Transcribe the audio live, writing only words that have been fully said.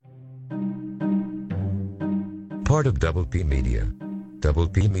part of Double P Media.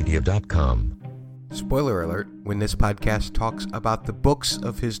 DoublePmedia.com. Spoiler alert, when this podcast talks about the books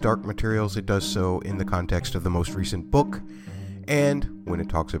of his Dark Materials, it does so in the context of the most recent book. And when it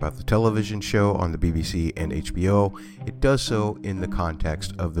talks about the television show on the BBC and HBO, it does so in the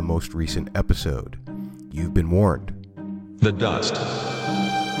context of the most recent episode. You've been warned. The Dust.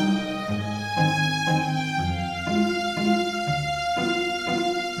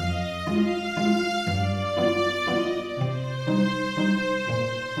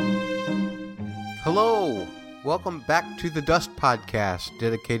 Hello, welcome back to the Dust podcast,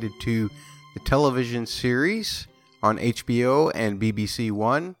 dedicated to the television series on HBO and BBC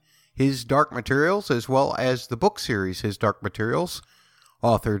One, His Dark Materials, as well as the book series His Dark Materials,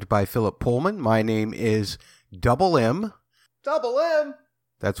 authored by Philip Pullman. My name is Double M. Double M?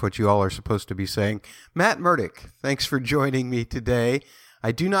 That's what you all are supposed to be saying. Matt Murdock, thanks for joining me today.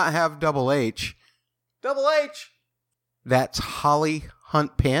 I do not have Double H. Double H! That's Holly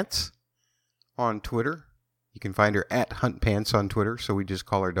Hunt Pants on Twitter. You can find her at Hunt Pants on Twitter, so we just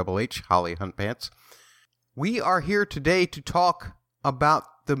call her Double H, Holly Hunt Pants. We are here today to talk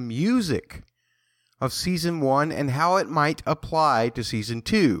about the music of Season 1 and how it might apply to Season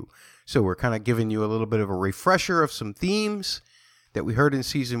 2. So we're kind of giving you a little bit of a refresher of some themes that we heard in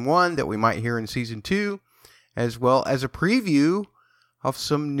Season 1 that we might hear in Season 2, as well as a preview of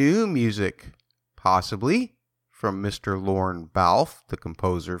some new music, possibly from Mr. Lorne Balfe, the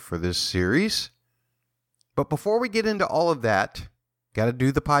composer for this series. But before we get into all of that, got to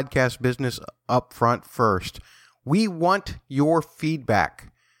do the podcast business up front first. We want your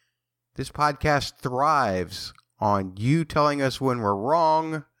feedback. This podcast thrives on you telling us when we're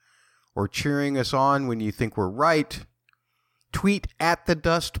wrong or cheering us on when you think we're right. Tweet at the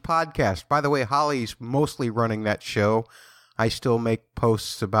Dust Podcast. By the way, Holly's mostly running that show. I still make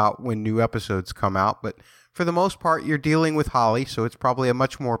posts about when new episodes come out, but for the most part, you're dealing with Holly, so it's probably a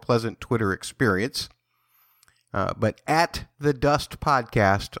much more pleasant Twitter experience. But at the Dust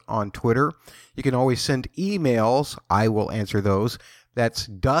Podcast on Twitter, you can always send emails. I will answer those. That's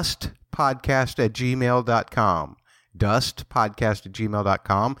dustpodcast@gmail.com.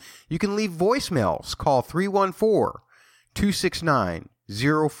 Dustpodcast@gmail.com. You can leave voicemails. Call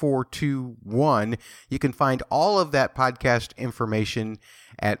 314-269-0421. You can find all of that podcast information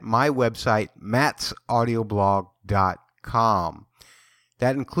at my website, mattsaudioblog.com.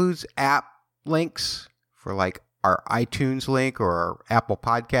 That includes app links for like our iTunes link or our Apple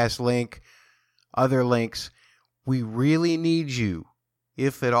Podcast link, other links. We really need you,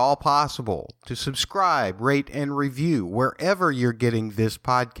 if at all possible, to subscribe, rate, and review wherever you're getting this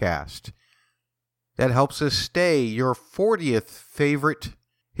podcast. That helps us stay your 40th favorite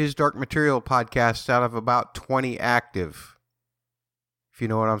His Dark Material podcast out of about 20 active. If you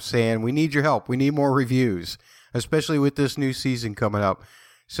know what I'm saying, we need your help. We need more reviews, especially with this new season coming up,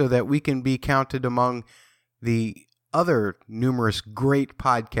 so that we can be counted among the other numerous great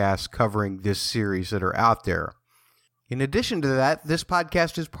podcasts covering this series that are out there. In addition to that, this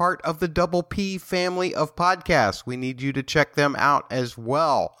podcast is part of the Double P family of podcasts. We need you to check them out as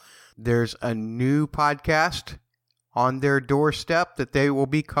well. There's a new podcast on their doorstep that they will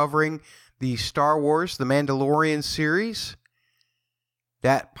be covering the Star Wars, The Mandalorian series.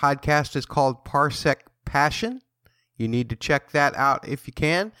 That podcast is called Parsec Passion. You need to check that out if you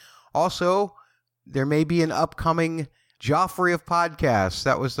can. Also, there may be an upcoming Joffrey of Podcasts.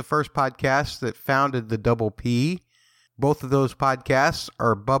 That was the first podcast that founded the Double P. Both of those podcasts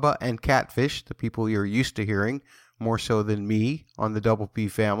are Bubba and Catfish, the people you're used to hearing, more so than me on the Double P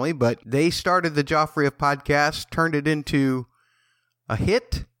family. But they started the Joffrey of Podcasts, turned it into a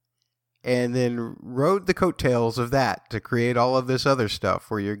hit, and then rode the coattails of that to create all of this other stuff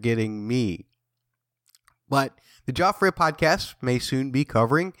where you're getting me. But the Joffrey podcast may soon be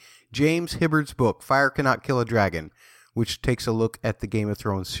covering James Hibbard's book, Fire Cannot Kill a Dragon, which takes a look at the Game of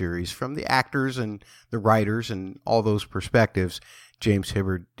Thrones series from the actors and the writers and all those perspectives. James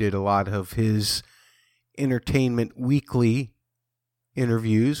Hibbard did a lot of his Entertainment Weekly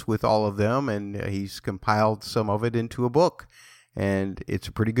interviews with all of them, and he's compiled some of it into a book. And it's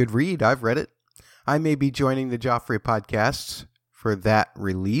a pretty good read. I've read it. I may be joining the Joffrey podcasts for that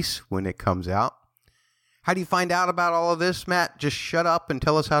release when it comes out. How do you find out about all of this, Matt? Just shut up and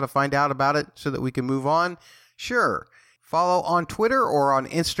tell us how to find out about it so that we can move on? Sure. Follow on Twitter or on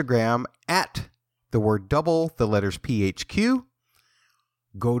Instagram at the word double, the letters PHQ.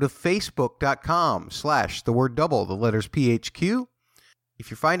 Go to facebook.com/the word double, the letters PHQ. If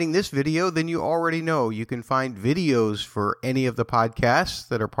you're finding this video, then you already know you can find videos for any of the podcasts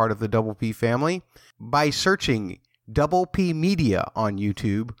that are part of the Double P family by searching Double P Media on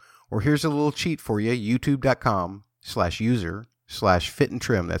YouTube Or here's a little cheat for you,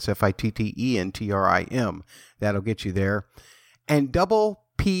 youtube.com/user/fitandtrim. That's FITTENTRIM. That'll get you there. And Double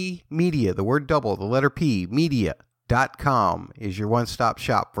P Media, the word double, the letter P, media.com is your one-stop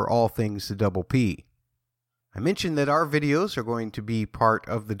shop for all things the Double P. I mentioned that our videos are going to be part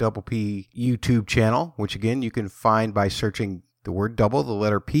of the Double P YouTube channel, which again you can find by searching the word double, the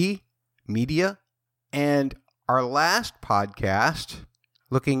letter P, media. And our last podcast,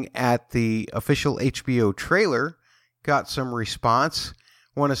 looking at the official HBO trailer, got some response.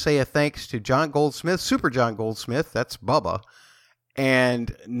 I want to say a thanks to John Goldsmith, Super John Goldsmith, that's Bubba,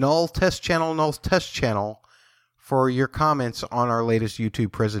 and Null Test Channel for your comments on our latest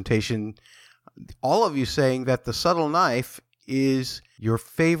YouTube presentation. All of you saying that The Subtle Knife is your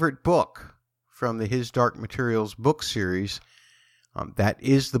favorite book from the His Dark Materials book series. That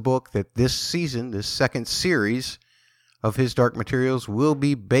is the book that this season, this second series of His Dark Materials, will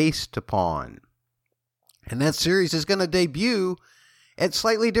be based upon. And that series is going to debut at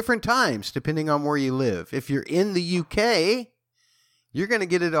slightly different times, depending on where you live. If you're in the UK, you're going to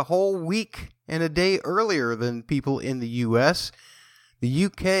get it a whole week and a day earlier than people in the US. The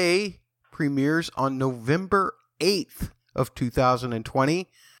UK premieres on November 8th of 2020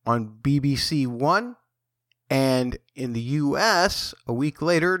 on BBC One. And in the US, a week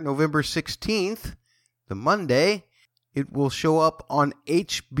later, November 16th, the Monday, it will show up on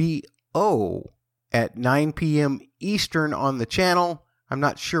HBO at 9 p.m. Eastern on the channel. I'm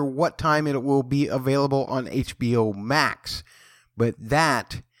not sure what time it will be available on HBO Max, but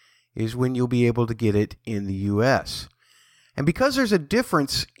that is when you'll be able to get it in the US. And because there's a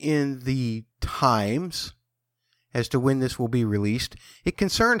difference in the times as to when this will be released, it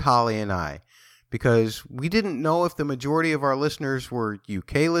concerned Holly and I, because we didn't know if the majority of our listeners were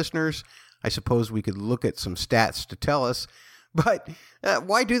UK listeners. I suppose we could look at some stats to tell us, but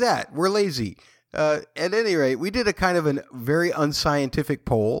why do that? We're lazy. At any rate, we did a kind of a very unscientific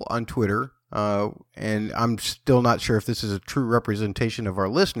poll on Twitter, and I'm still not sure if this is a true representation of our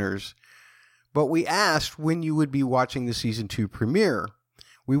listeners, but we asked when you would be watching the Season 2 premiere.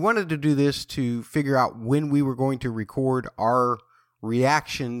 We wanted to do this to figure out when we were going to record our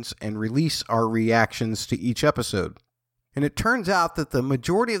reactions and release our reactions to each episode. And it turns out that the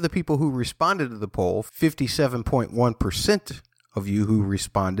majority of the people who responded to the poll, 57.1% of you who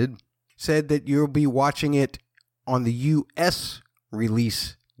responded, said that you'll be watching it on the U.S.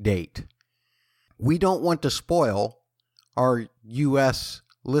 release date. We don't want to spoil our U.S.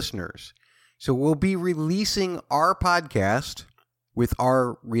 listeners. So we'll be releasing our podcast with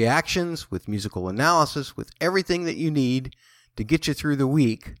our reactions, with musical analysis, with everything that you need to get you through the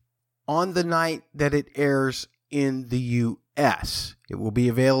week on the night that it airs in the U.S. It will be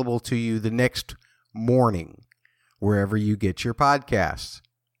available to you the next morning, wherever you get your podcasts.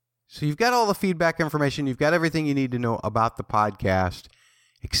 So you've got all the feedback information. You've got everything you need to know about the podcast,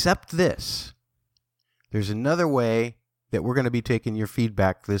 except this. There's another way that we're going to be taking your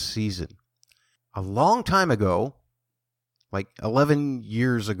feedback this season. A long time ago, like 11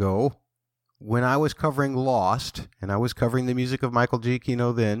 years ago, when I was covering Lost, and I was covering the music of Michael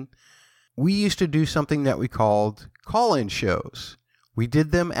Giacchino then, we used to do something that we called call-in shows. We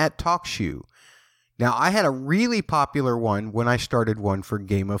did them at TalkShoe. Now, I had a really popular one when I started one for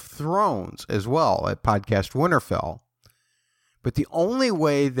Game of Thrones as well at Podcast Winterfell. But the only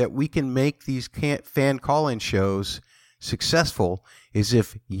way that we can make these fan call-in shows successful is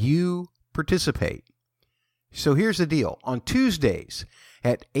if you participate. So here's the deal. On Tuesdays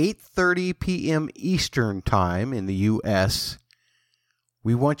at 8:30 p.m. Eastern Time in the U.S.,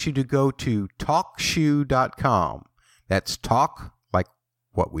 we want you to go to TalkShoe.com. That's talk, like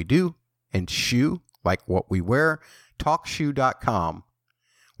what we do, and shoe, like what we wear, TalkShoe.com.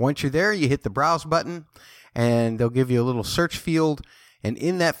 Once you're there, you hit the browse button, and they'll give you a little search field. And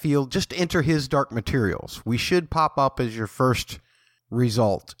in that field, just enter His Dark Materials. We should pop up as your first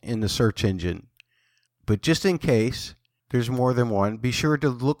result in the search engine. But just in case there's more than one, be sure to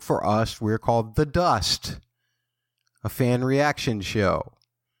look for us. We're called The Dust, a fan reaction show.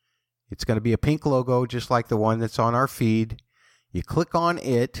 It's going to be a pink logo just like the one that's on our feed. You click on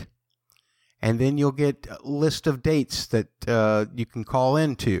it, and then you'll get a list of dates that you can call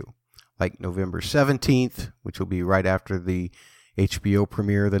into, like November 17th, which will be right after the HBO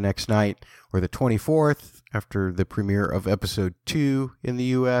premiere the next night, or the 24th after the premiere of episode 2 in the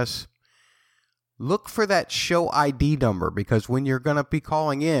U.S. Look for that show ID number, because when you're going to be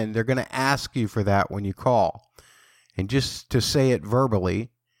calling in, they're going to ask you for that when you call. And just to say it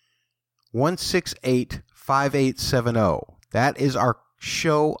verbally, 168-5870. That is our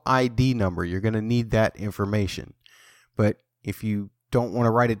show ID number. You're going to need that information. But if you don't want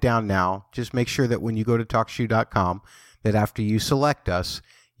to write it down now, just make sure that when you go to TalkShoe.com, that after you select us,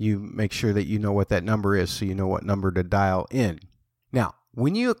 you make sure that you know what that number is so you know what number to dial in. Now,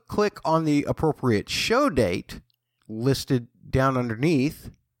 when you click on the appropriate show date listed down underneath,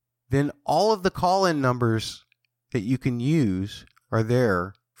 then all of the call-in numbers that you can use are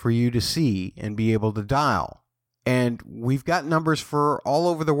there for you to see and be able to dial. And we've got numbers for all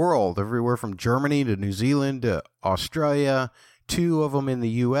over the world, everywhere from Germany to New Zealand to Australia, 2 of them in the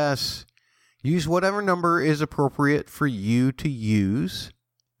U.S. Use whatever number is appropriate for you to use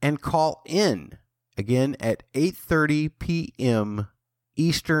and call in, again, at 8:30 p.m.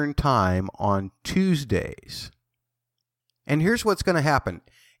 Eastern Time on Tuesdays. And here's what's going to happen.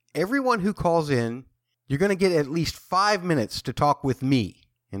 Everyone who calls in, you're going to get at least 5 minutes to talk with me.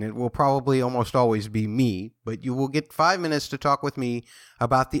 And it will probably almost always be me, but you will get 5 minutes to talk with me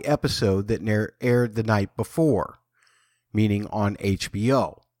about the episode that aired the night before, meaning on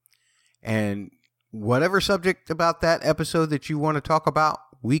HBO. And whatever subject about that episode that you want to talk about,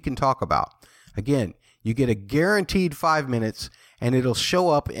 we can talk about. Again, you get a guaranteed 5 minutes, and it'll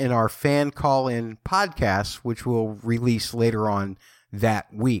show up in our fan call-in podcast, which we'll release later on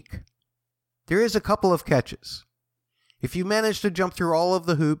that week. There is a couple of catches. If you manage to jump through all of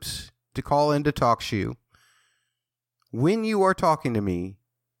the hoops to call into TalkShoe, when you are talking to me,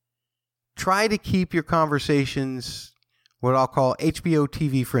 try to keep your conversations what I'll call HBO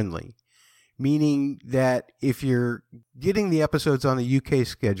TV friendly, meaning that if you're getting the episodes on the UK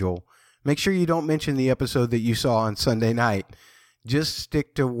schedule, make sure you don't mention the episode that you saw on Sunday night. Just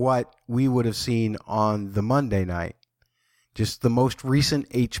stick to what we would have seen on the Monday night, just the most recent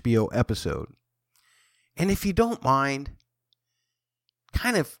HBO episode. And if you don't mind,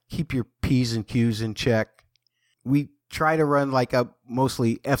 kind of keep your P's and Q's in check. We try to run like a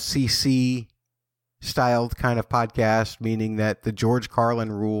mostly FCC styled kind of podcast, meaning that the George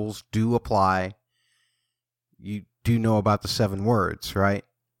Carlin rules do apply. You do know about the 7 words, right?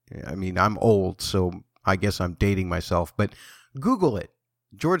 I mean, I'm old, so I guess I'm dating myself, but Google it,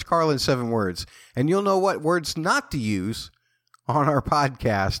 George Carlin 7 words, and you'll know what words not to use on our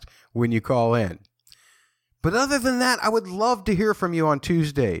podcast when you call in. But other than that, I would love to hear from you on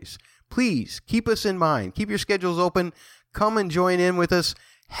Tuesdays. Please keep us in mind. Keep your schedules open. Come and join in with us.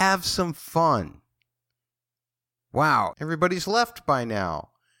 Have some fun. Wow, everybody's left by now.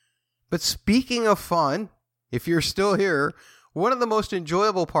 But speaking of fun, if you're still here, one of the most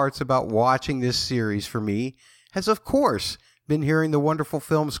enjoyable parts about watching this series for me has, of course, been hearing the wonderful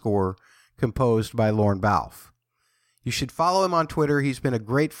film score composed by Lorne Balfe. You should follow him on Twitter. He's been a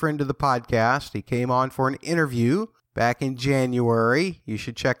great friend of the podcast. He came on for an interview back in January. You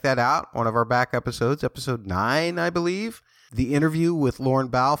should check that out. One of our back episodes, episode 9, I believe. The interview with Lorne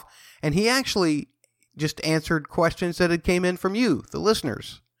Balfe. And he actually just answered questions that had came in from you, the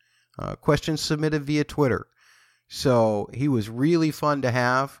listeners. Questions submitted via Twitter. So he was really fun to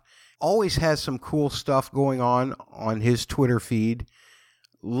have. Always has some cool stuff going on his Twitter feed.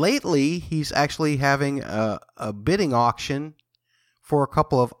 Lately, he's actually having a bidding auction for a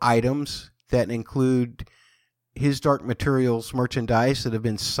couple of items that include his Dark Materials merchandise that have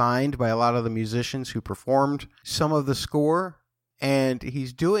been signed by a lot of the musicians who performed some of the score. And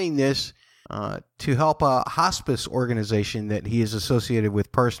he's doing this to help a hospice organization that he is associated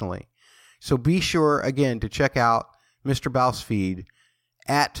with personally. So be sure, again, to check out Mr. Balfe's feed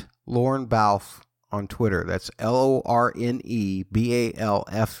at Lorne Balfe on Twitter. That's LorneBalfe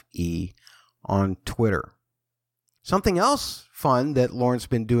on Twitter. Something else fun that Lorne's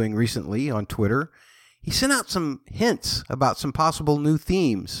been doing recently on Twitter, he sent out some hints about some possible new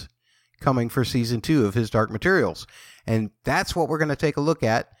themes coming for Season 2 of his Dark Materials. And that's what we're going to take a look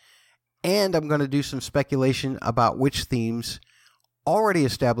at. And I'm going to do some speculation about which themes already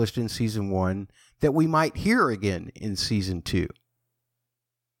established in Season 1 that we might hear again in Season 2.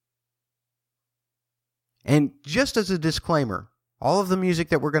 And just as a disclaimer, all of the music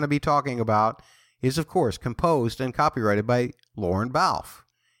that we're going to be talking about is, of course, composed and copyrighted by Lorne Balfe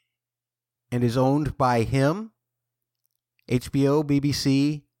and is owned by him, HBO,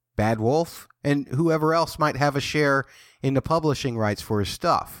 BBC, Bad Wolf, and whoever else might have a share in the publishing rights for his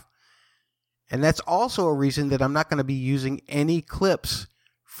stuff. And that's also a reason that I'm not going to be using any clips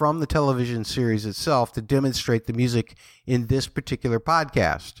from the television series itself to demonstrate the music in this particular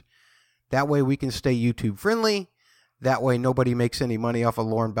podcast. That way we can stay YouTube friendly. That way nobody makes any money off of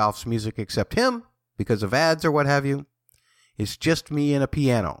Lorne Balfe's music except him because of ads or what have you. It's just me and a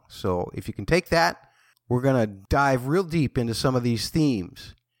piano. So if you can take that, we're going to dive real deep into some of these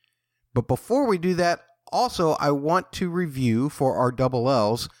themes. But before we do that, also I want to review for our double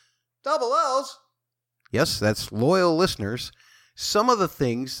L's. Double L's? Yes, that's loyal listeners. some of the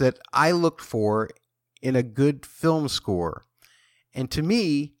things that I looked for in a good film score. And to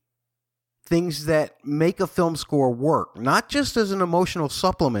me, things that make a film score work, not just as an emotional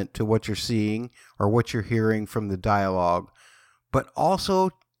supplement to what you're seeing or what you're hearing from the dialogue, but also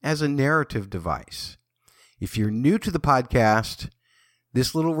as a narrative device. If you're new to the podcast,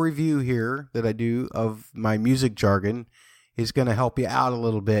 this little review here that I do of my music jargon is going to help you out a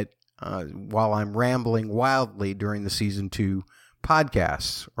little bit while I'm rambling wildly during the Season 2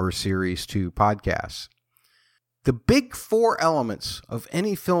 podcasts or Series 2 podcasts. The big four elements of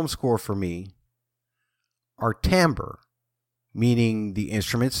any film score for me are timbre, meaning the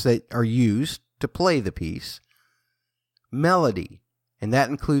instruments that are used to play the piece, melody, and that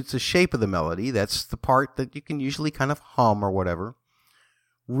includes the shape of the melody. That's the part that you can usually kind of hum or whatever.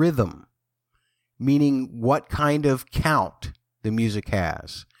 Rhythm, meaning what kind of count the music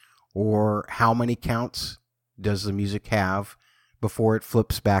has, or how many counts does the music have before it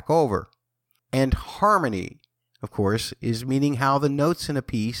flips back over. And harmony, of course, is meaning how the notes in a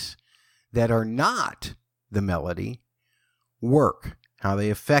piece that are not the melody work, how they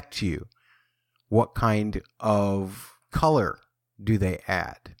affect you, what kind of color do they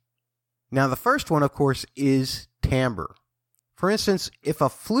add. Now, the first one, of course, is timbre. For instance, if a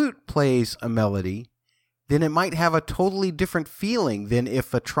flute plays a melody, then it might have a totally different feeling than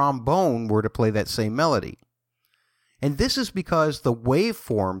if a trombone were to play that same melody. And this is because the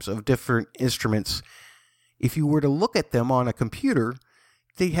waveforms of different instruments, if you were to look at them on a computer,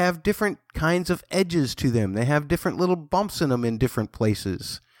 they have different kinds of edges to them. They have different little bumps in them in different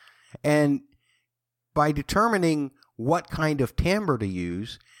places. And by determining what kind of timbre to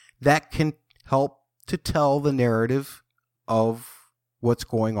use, that can help to tell the narrative of what's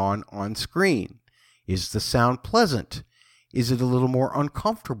going on screen. Is the sound pleasant? Is it a little more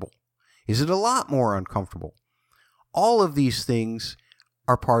uncomfortable? Is it a lot more uncomfortable? All of these things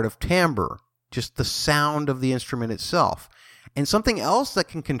are part of timbre, just the sound of the instrument itself. And something else that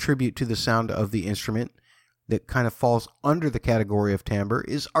can contribute to the sound of the instrument that kind of falls under the category of timbre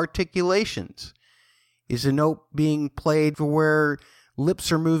is articulations. Is a note being played for where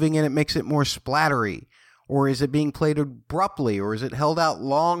lips are moving and it makes it more splattery? Or is it being played abruptly? Or is it held out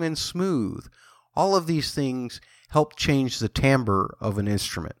long and smooth? All of these things help change the timbre of an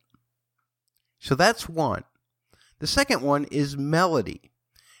instrument. So that's one. The second one is melody.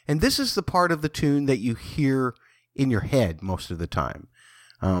 And this is the part of the tune that you hear in your head most of the time.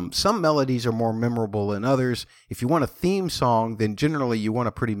 Some melodies are more memorable than others. If you want a theme song, then generally you want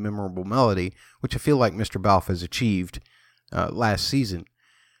a pretty memorable melody, which I feel like Mr. Balfe has achieved last season.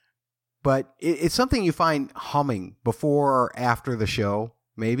 But it's something you find humming before or after the show,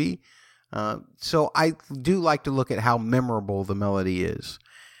 maybe. So I do like to look at how memorable the melody is.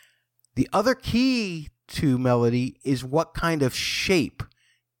 The other key to melody is what kind of shape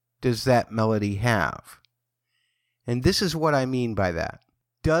does that melody have? And this is what I mean by that.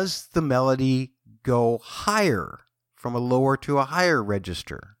 Does the melody go higher from a lower to a higher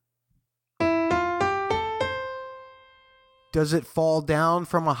register? Does it fall down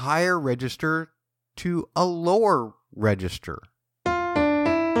from a higher register to a lower register?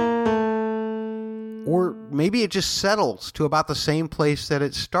 Or maybe it just settles to about the same place that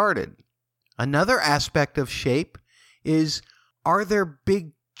it started. Another aspect of shape is, are there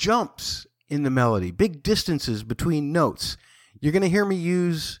big jumps in the melody, big distances between notes? You're going to hear me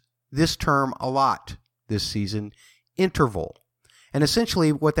use this term a lot this season, interval. And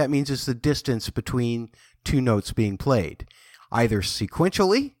essentially what that means is the distance between two notes being played, either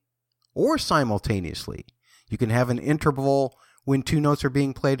sequentially or simultaneously. You can have an interval when two notes are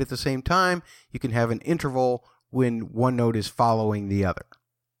being played at the same time. You can have an interval when one note is following the other.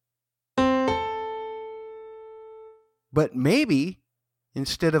 But maybe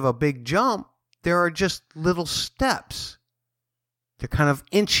instead of a big jump, there are just little steps. They're kind of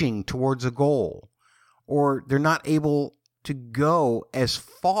inching towards a goal, or they're not able to go as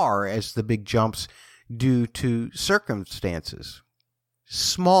far as the big jumps due to circumstances.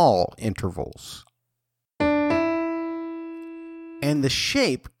 Small intervals. And the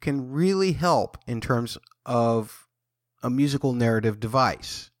shape can really help in terms of a musical narrative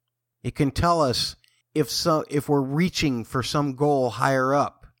device. It can tell us if we're reaching for some goal higher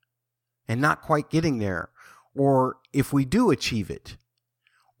up and not quite getting there, or if we do achieve it,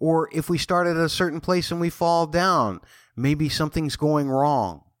 or if we start at a certain place and we fall down, maybe something's going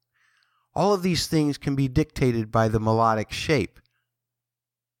wrong. All of these things can be dictated by the melodic shape.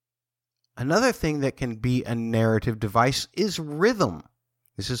 Another thing that can be a narrative device is rhythm.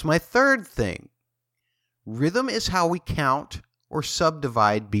 This is my third thing. Rhythm is how we count or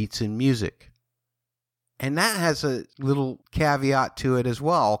subdivide beats in music. And that has a little caveat to it as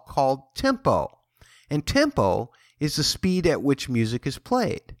well called tempo. And tempo is the speed at which music is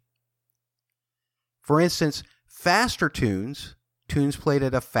played. For instance, faster tunes played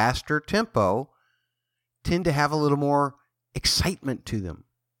at a faster tempo, tend to have a little more excitement to them.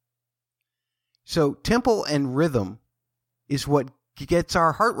 So tempo and rhythm is what gets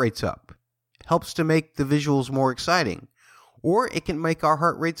our heart rates up, helps to make the visuals more exciting. Or it can make our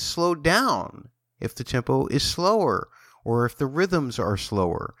heart rates slow down if the tempo is slower, or if the rhythms are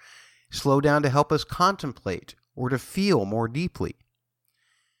slower. Slow down to help us contemplate or to feel more deeply.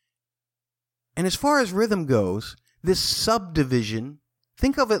 And as far as rhythm goes, this subdivision,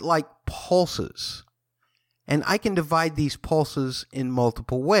 think of it like pulses. And I can divide these pulses in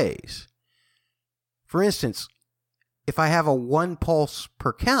multiple ways. For instance, if I have a 1 pulse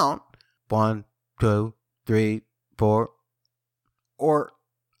per count, 1, 2, 3, 4, or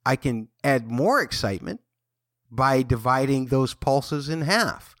I can add more excitement by dividing those pulses in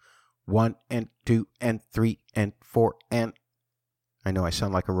half. 1 and 2 and 3 and 4 and... I know I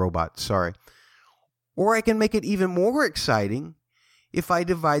sound like a robot, sorry. Or I can make it even more exciting if I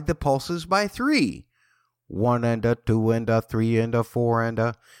divide the pulses by 3. 1 and a 2 and a 3 and a 4 and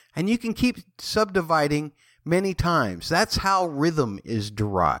a... And you can keep subdividing many times. That's how rhythm is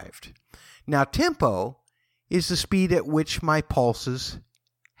derived. Now, tempo is the speed at which my pulses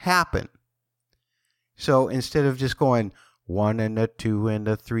happen. So instead of just going 1 and a 2 and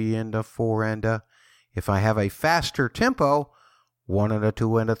a 3 and a 4 and a... If I have a faster tempo, 1 and a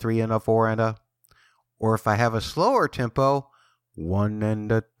 2 and a 3 and a 4 and a... Or if I have a slower tempo, 1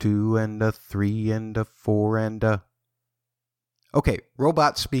 and a 2 and a 3 and a 4 and a... Okay,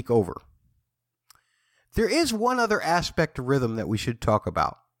 robots speak over. There is one other aspect of rhythm that we should talk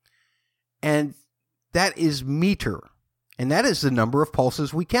about, and that is meter. And that is the number of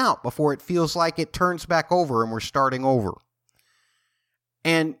pulses we count before it feels like it turns back over and we're starting over.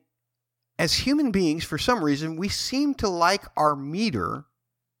 And as human beings, for some reason, we seem to like our meter,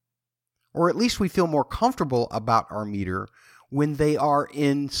 or at least we feel more comfortable about our meter when they are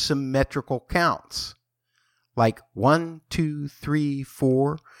in symmetrical counts. Like 1, 2, 3,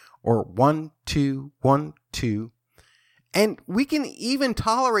 4, or 1, 2, 1, 2. And we can even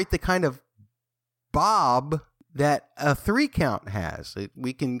tolerate the kind of bob that a 3 count has.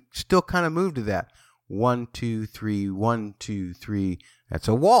 We can still kind of move to that. 1, 2, 3, 1, 2, 3. That's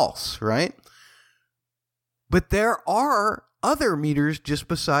a waltz, right? But there are other meters just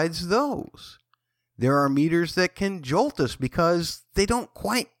besides those. There are meters that can jolt us because they don't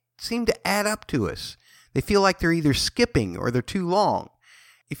quite seem to add up to us. They feel like they're either skipping or they're too long.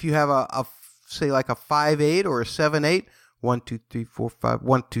 If you have say like a 5/8 or a 7/8, 1, 2, 3, 4, 5,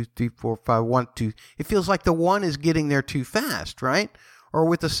 1, 2, 3, 4, 5, 1, 2. It feels like the 1 is getting there too fast, right? Or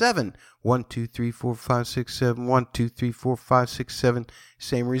with the 7, 1, 2, 3, 4, 5, 6, 7, 1, 2, 3, 4, 5, 6, 7,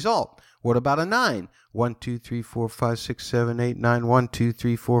 same result. What about a 9? 1, 2, 3, 4, 5, 6, 7, 8, 9, 1, 2,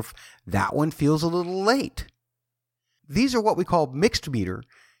 3, 4. That one feels a little late. These are what we call mixed meter,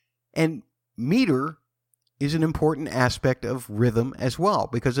 and meter is an important aspect of rhythm as well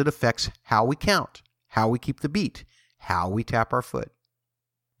because it affects how we count, how we keep the beat, how we tap our foot.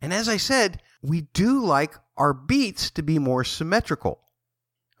 And as I said, we do like our beats to be more symmetrical.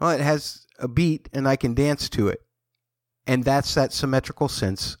 Well, it has a beat and I can dance to it. And that's that symmetrical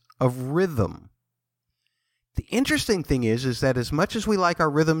sense of rhythm. The interesting thing is that as much as we like our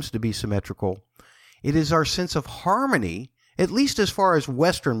rhythms to be symmetrical, it is our sense of harmony, at least as far as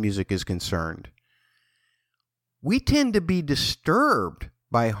Western music is concerned. We tend to be disturbed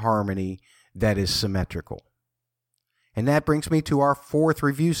by harmony that is symmetrical. And that brings me to our 4th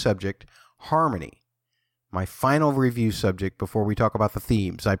review subject, harmony. My final review subject before we talk about the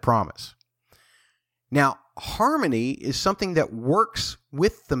themes, I promise. Now, harmony is something that works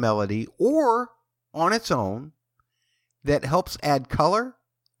with the melody or on its own that helps add color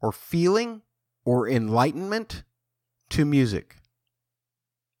or feeling or enlightenment to music.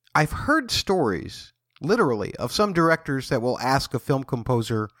 I've heard stories, literally, of some directors that will ask a film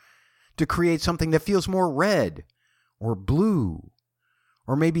composer to create something that feels more red or blue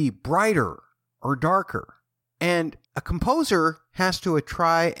or maybe brighter or darker. And a composer has to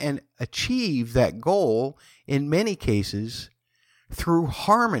try and achieve that goal, in many cases, through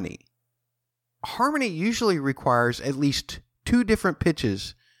harmony. Harmony usually requires at least 2 different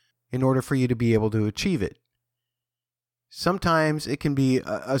pitches in order for you to be able to achieve it. Sometimes it can be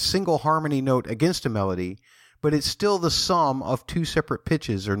a single harmony note against a melody, but it's still the sum of 2 separate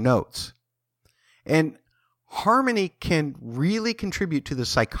pitches or notes. And harmony can really contribute to the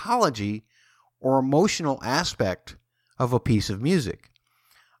psychology or emotional aspect of a piece of music.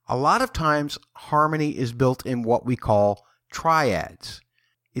 A lot of times, harmony is built in what we call triads.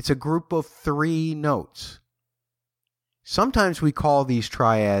 It's a group of 3 notes. Sometimes we call these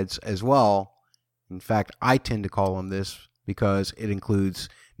triads as well. In fact, I tend to call them this because it includes,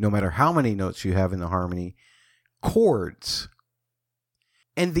 no matter how many notes you have in the harmony, chords.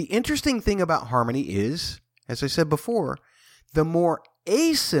 And the interesting thing about harmony is, as I said before, the more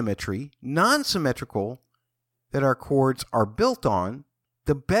asymmetry, non-symmetrical that our chords are built on,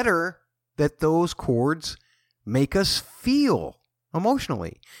 the better that those chords make us feel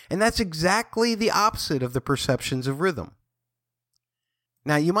emotionally. And that's exactly the opposite of the perceptions of rhythm.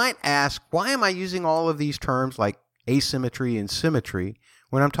 Now, you might ask, why am I using all of these terms like asymmetry and symmetry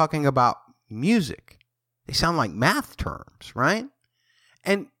when I'm talking about music? They sound like math terms, right?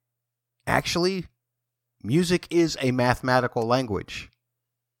 And actually, music is a mathematical language.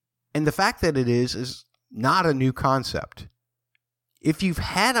 And the fact that it is not a new concept. If you've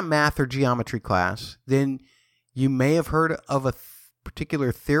had a math or geometry class, then you may have heard of a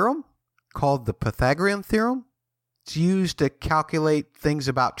particular theorem called the Pythagorean theorem. It's used to calculate things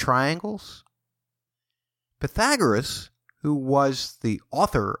about triangles. Pythagoras, who was the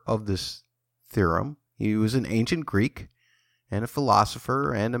author of this theorem, he was an ancient Greek and a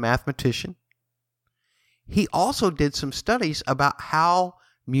philosopher and a mathematician. He also did some studies about how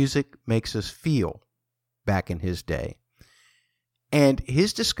music makes us feel back in his day. And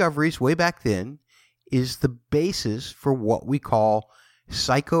his discoveries way back then is the basis for what we call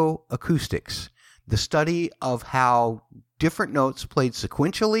psychoacoustics, the study of how different notes played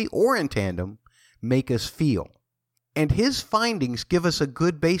sequentially or in tandem make us feel. And his findings give us a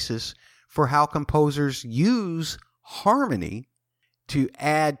good basis for how composers use harmony to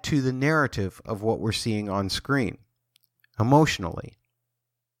add to the narrative of what we're seeing on screen, emotionally.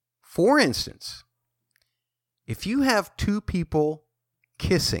 For instance, if you have 2 people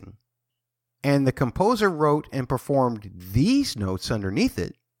kissing, and the composer wrote and performed these notes underneath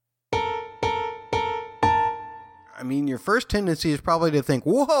it, I mean, your first tendency is probably to think,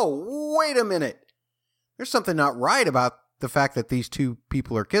 whoa, wait a minute. There's something not right about the fact that these 2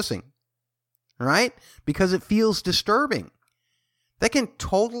 people are kissing, right? Because it feels disturbing. That can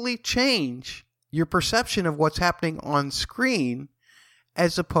totally change your perception of what's happening on screen,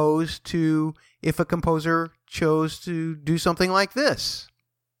 as opposed to if a composer chose to do something like this.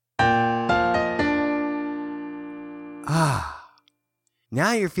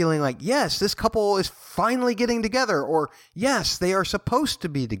 Now you're feeling like, yes, this couple is finally getting together, or yes, they are supposed to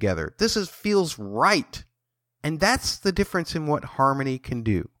be together. This feels right. And that's the difference in what harmony can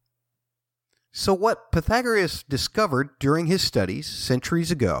do. So what Pythagoras discovered during his studies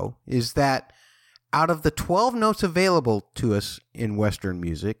centuries ago is that out of the 12 notes available to us in Western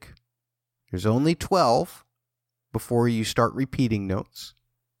music, there's only 12 before you start repeating notes.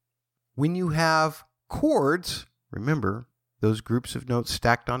 When you have chords, remember, those groups of notes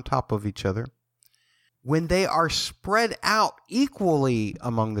stacked on top of each other, when they are spread out equally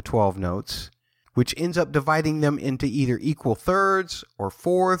among the 12 notes, which ends up dividing them into either equal thirds or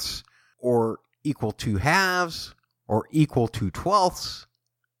fourths, or equal to halves, or equal to twelfths,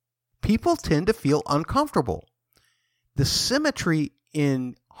 people tend to feel uncomfortable. The symmetry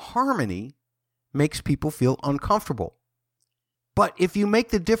in harmony makes people feel uncomfortable. But if you make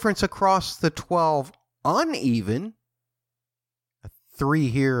the difference across the 12 uneven, a 3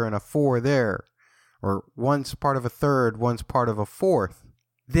 here and a 4 there, or one's part of a third, one's part of a fourth,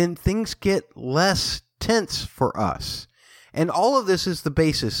 then things get less tense for us. And all of this is the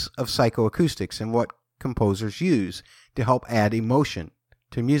basis of psychoacoustics and what composers use to help add emotion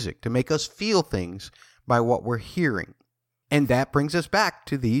to music, to make us feel things by what we're hearing. And that brings us back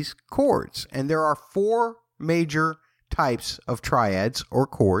to these chords. And there are 4 major types of triads or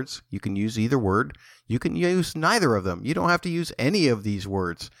chords. You can use either word. You can use neither of them. You don't have to use any of these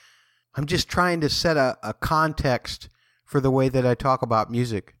words. I'm just trying to set a context for the way that I talk about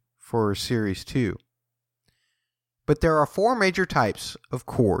music for Series 2. But there are 4 major types of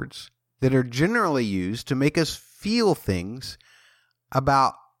chords that are generally used to make us feel things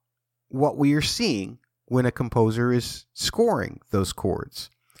about what we are seeing when a composer is scoring those chords.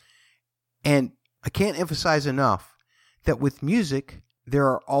 And I can't emphasize enough that with music, there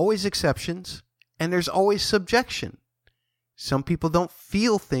are always exceptions and there's always subjection. Some people don't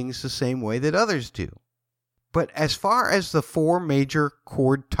feel things the same way that others do. But as far as the 4 major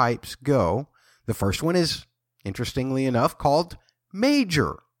chord types go, the first one is, interestingly enough, called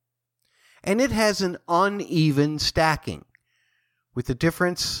major. And it has an uneven stacking with the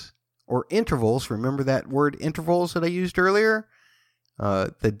difference or intervals. Remember that word intervals that I used earlier?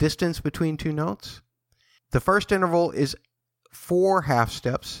 The distance between 2 notes. The first interval is 4 half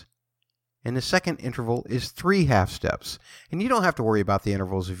steps, and the second interval is 3 half steps. And you don't have to worry about the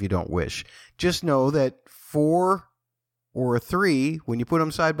intervals if you don't wish. Just know that 4 or 3, when you put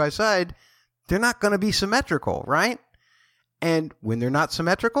them side by side, they're not going to be symmetrical, right? And when they're not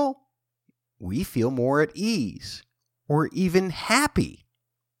symmetrical, we feel more at ease or even happy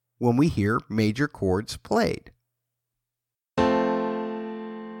when we hear major chords played.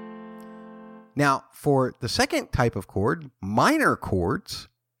 Now, for the second type of chord, minor chords,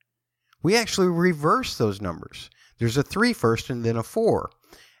 we actually reverse those numbers. There's a 3 first and then a 4.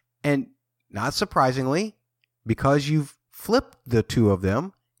 And not surprisingly, because you've flipped the 2 of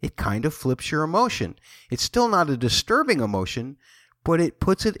them, it kind of flips your emotion. It's still not a disturbing emotion, but it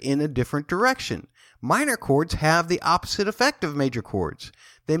puts it in a different direction. Minor chords have the opposite effect of major chords.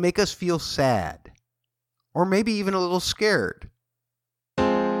 They make us feel sad, or maybe even a little scared.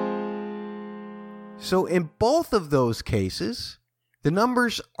 So in both of those cases, the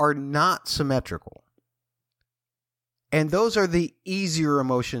numbers are not symmetrical. And those are the easier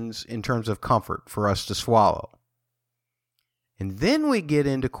emotions in terms of comfort for us to swallow. And then we get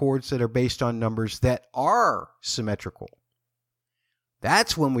into chords that are based on numbers that are symmetrical.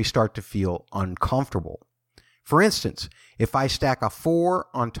 That's when we start to feel uncomfortable. For instance, if I stack a 4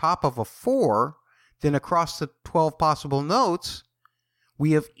 on top of a 4, then across the 12 possible notes,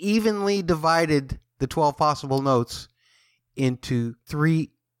 we have evenly divided the 12 possible notes into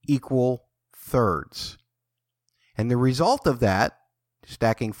 3 equal thirds. And the result of that,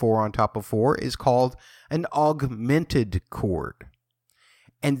 stacking 4 on top of 4, is called an augmented chord.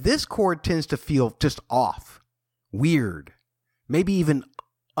 And this chord tends to feel just off, weird, maybe even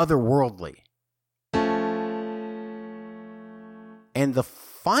otherworldly. And the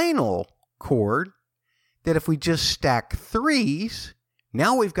final chord, that if we just stack 3s,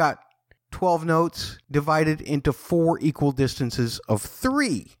 now we've got 12 notes divided into 4 equal distances of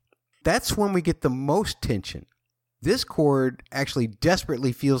 3. That's when we get the most tension. This chord actually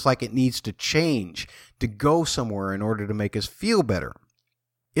desperately feels like it needs to change, to go somewhere in order to make us feel better.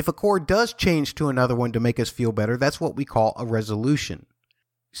 If a chord does change to another one to make us feel better, that's what we call a resolution.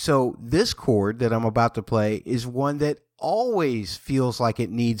 So this chord that I'm about to play is one that always feels like it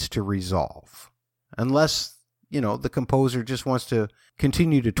needs to resolve. Unless, the composer just wants to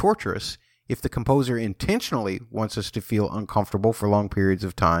continue to torture us. If the composer intentionally wants us to feel uncomfortable for long periods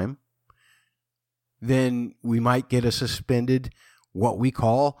of time, then we might get a suspended, what we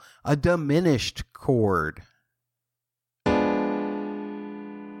call a diminished chord.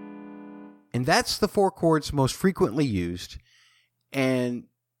 And that's the 4 chords most frequently used, and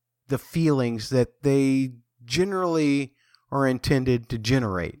the feelings that they generally are intended to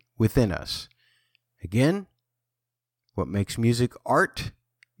generate within us. Again, what makes music art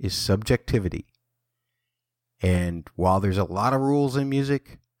is subjectivity. And while there's a lot of rules in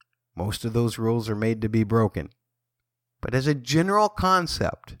music, most of those rules are made to be broken. But as a general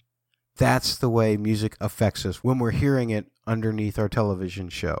concept, that's the way music affects us when we're hearing it underneath our television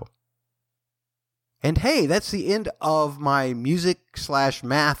show. And hey, that's the end of my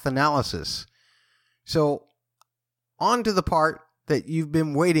music/math analysis. So, on to the part that you've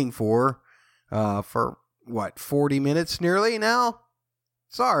been waiting for 40 minutes nearly now?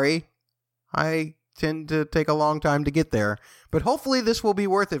 Sorry, I tend to take a long time to get there, but hopefully this will be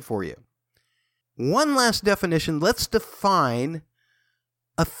worth it for you. One last definition. Let's define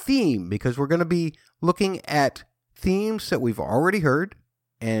a theme, because we're going to be looking at themes that we've already heard,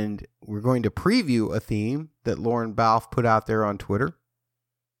 and we're going to preview a theme that Lauren Balfe put out there on Twitter.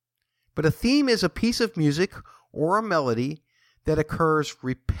 But a theme is a piece of music or a melody that occurs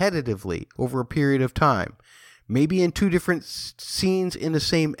repetitively over a period of time. Maybe in 2 different scenes in the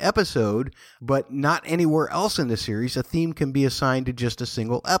same episode, but not anywhere else in the series. A theme can be assigned to just a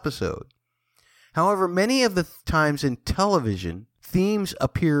single episode. However, many of the times in television, themes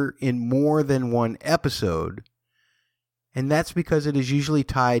appear in more than one episode, and that's because it is usually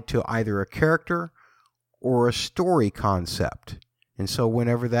tied to either a character or a story concept. And so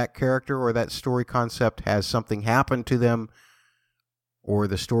whenever that character or that story concept has something happen to them, or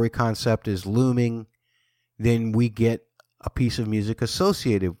the story concept is looming, then we get a piece of music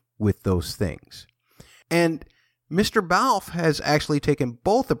associated with those things. And Mr. Balfe has actually taken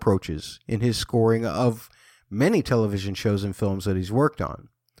both approaches in his scoring of many television shows and films that he's worked on.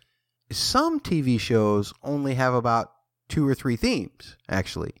 Some TV shows only have about 2 or 3 themes,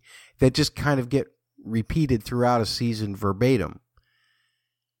 actually, that just kind of get repeated throughout a season verbatim.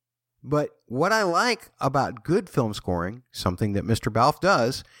 But what I like about good film scoring, something that Mr. Balfe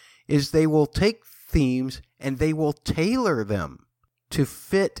does, is they will take themes and they will tailor them to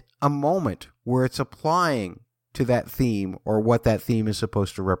fit a moment where it's applying to that theme or what that theme is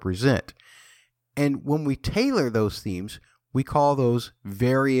supposed to represent. And when we tailor those themes, we call those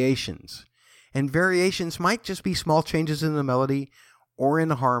variations. And variations might just be small changes in the melody or in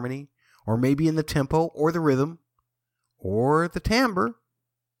the harmony, or maybe in the tempo or the rhythm or the timbre,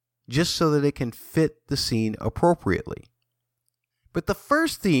 just so that it can fit the scene appropriately. But the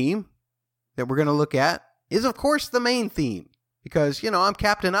first theme that we're going to look at is, of course, the main theme. Because, I'm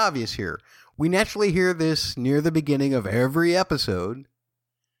Captain Obvious here. We naturally hear this near the beginning of every episode.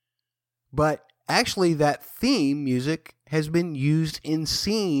 But actually, that theme music has been used in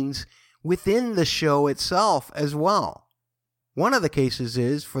scenes within the show itself as well. One of the cases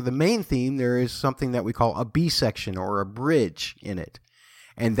is, for the main theme, there is something that we call a B section or a bridge in it.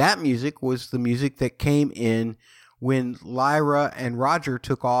 And that music was the music that came in when Lyra and Roger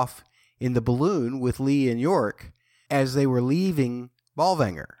took off in the balloon with Lee and York as they were leaving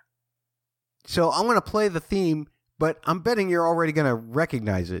Bolvanger. So I'm going to play the theme, but I'm betting you're already going to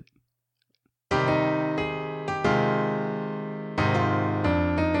recognize it.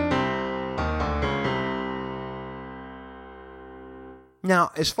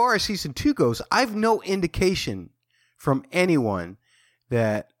 Now, as far as season 2 goes, I've no indication from anyone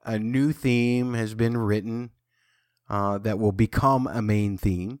that a new theme has been written that will become a main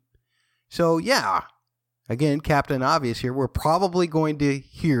theme. So, yeah, again, Captain Obvious here, we're probably going to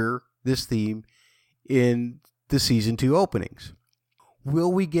hear this theme in the season 2 openings.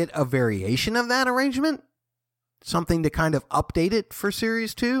 Will we get a variation of that arrangement? Something to kind of update it for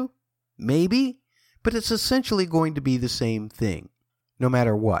series 2? Maybe, but it's essentially going to be the same thing, no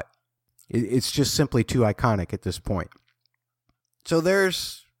matter what. It's just simply too iconic at this point. So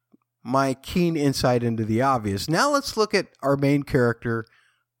there's my keen insight into the obvious. Now let's look at our main character,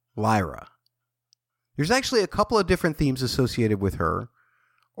 Lyra. There's actually a couple of different themes associated with her,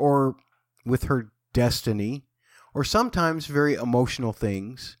 or with her destiny, or sometimes very emotional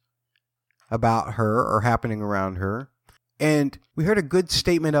things about her or happening around her. And we heard a good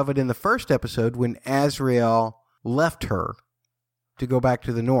statement of it in the first episode when Azrael left her to go back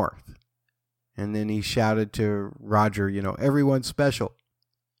to the north. And then he shouted to Roger, everyone's special.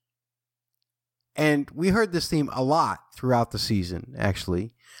 And we heard this theme a lot throughout the season,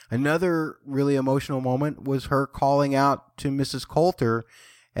 actually. Another really emotional moment was her calling out to Mrs. Coulter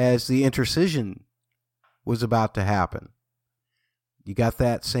as the intercision was about to happen. You got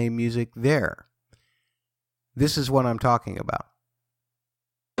that same music there. This is what I'm talking about.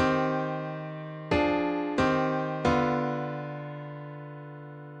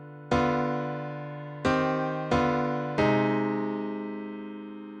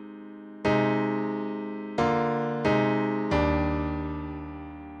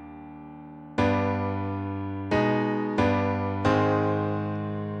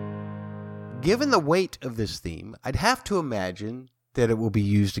 Given the weight of this theme, I'd have to imagine that it will be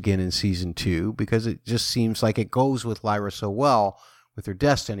used again in season 2 because it just seems like it goes with Lyra so well, with her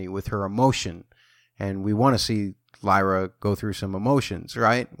destiny, with her emotion. And we want to see Lyra go through some emotions,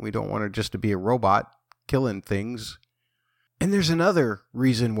 right? We don't want her just to be a robot killing things. And there's another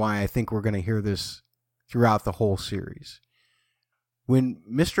reason why I think we're going to hear this throughout the whole series. When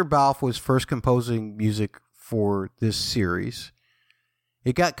Mr. Balfe was first composing music for this series,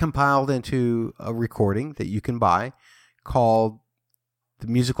 it got compiled into a recording that you can buy called the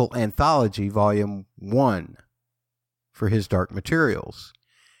Musical Anthology Volume 1 for his Dark Materials.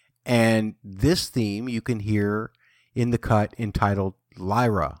 And this theme you can hear in the cut entitled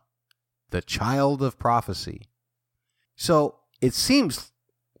Lyra, the Child of Prophecy. So it seems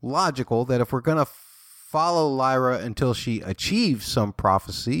logical that if we're going to follow Lyra until she achieves some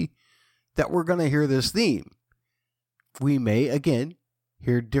prophecy, that we're going to hear this theme. We may, again,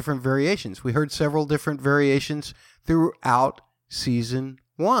 hear different variations. We heard several different variations throughout season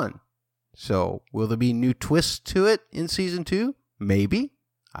 1. So will there be new twists to it in season 2? Maybe.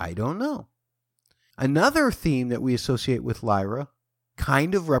 I don't know. Another theme that we associate with Lyra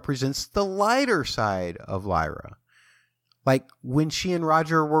kind of represents the lighter side of Lyra. Like when she and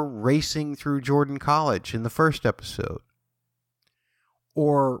Roger were racing through Jordan College in the first episode.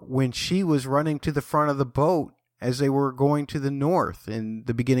 Or when she was running to the front of the boat as they were going to the north in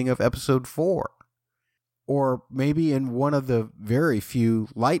the beginning of episode 4. Or maybe in one of the very few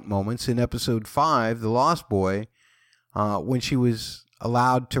light moments in episode 5, The Lost Boy, when she was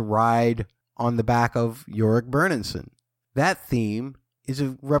allowed to ride on the back of Yorick Bernenson. That theme is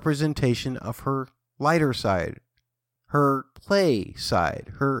a representation of her lighter side, her play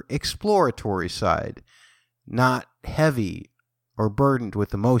side, her exploratory side, not heavy or burdened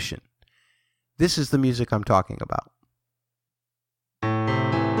with emotion. This is the music I'm talking about.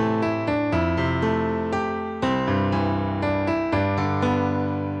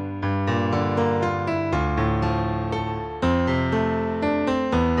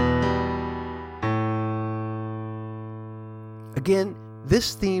 Again,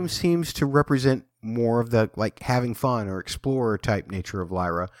 this theme seems to represent more of the having fun or explorer type nature of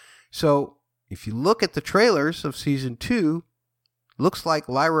Lyra. So if you look at the trailers of season 2, looks like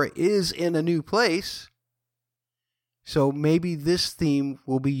Lyra is in a new place. So maybe this theme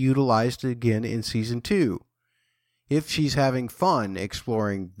will be utilized again in season 2. If she's having fun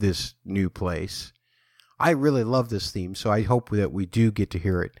exploring this new place. I really love this theme, so I hope that we do get to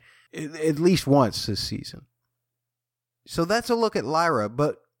hear it at least once this season. So that's a look at Lyra,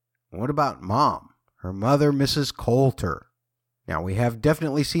 but what about Mom? Her mother, Mrs. Coulter. Now, we have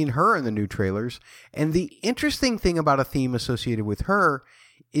definitely seen her in the new trailers, and the interesting thing about a theme associated with her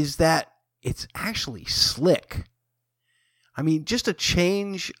is that it's actually slick. I mean, just a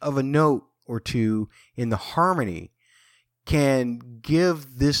change of a note or two in the harmony can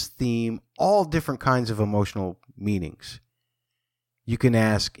give this theme all different kinds of emotional meanings. You can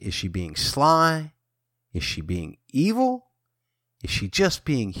ask, is she being sly? Is she being evil? Is she just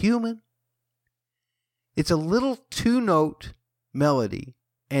being human? It's a little two-note melody,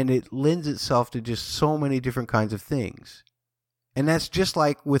 and it lends itself to just so many different kinds of things. And that's just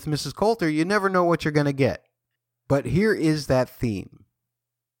like with Mrs. Coulter, you never know what you're going to get. But here is that theme.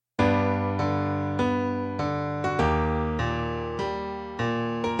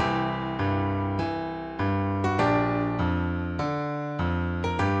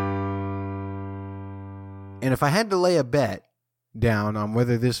 And if I had to lay a bet down on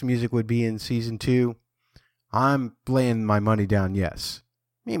whether this music would be in season 2, I'm laying my money down yes.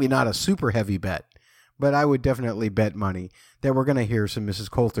 Maybe not a super heavy bet, but I would definitely bet money that we're going to hear some Mrs.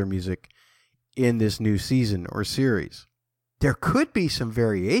 Coulter music in this new season or series. There could be some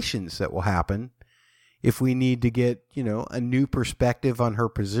variations that will happen if we need to get, a new perspective on her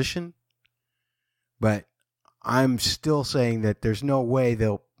position. But I'm still saying that there's no way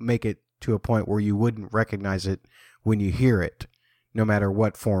they'll make it to a point where you wouldn't recognize it when you hear it, no matter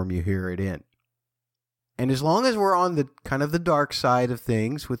what form you hear it in. And as long as we're on the kind of the dark side of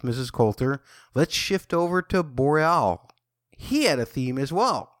things with Mrs. Coulter, let's shift over to Boreal. He had a theme as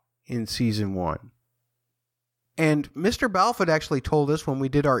well in season 1. And Mr. Balfoot actually told us when we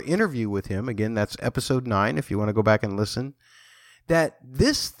did our interview with him, again, that's episode 9, if you want to go back and listen, that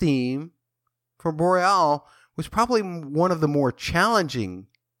this theme for Boreal was probably one of the more challenging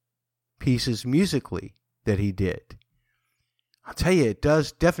pieces musically that he did. I'll tell you, it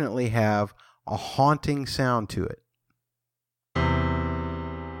does definitely have a haunting sound to it.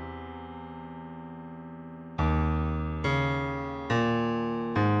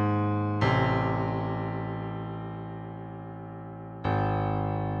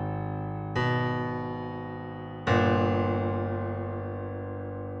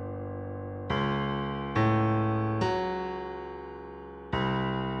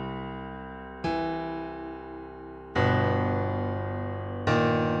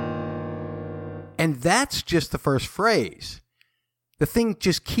 And that's just the first phrase. The thing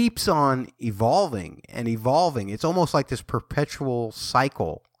just keeps on evolving and evolving. It's almost like this perpetual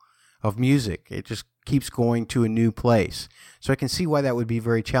cycle of music. It just keeps going to a new place. So I can see why that would be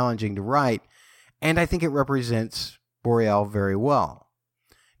very challenging to write. And I think it represents Boreal very well.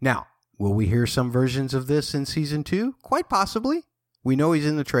 Now, will we hear some versions of this in season 2? Quite possibly. We know he's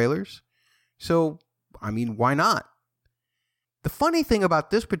in the trailers. So, why not? The funny thing about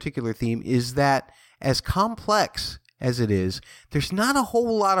this particular theme is that as complex as it is, there's not a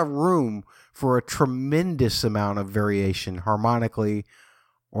whole lot of room for a tremendous amount of variation harmonically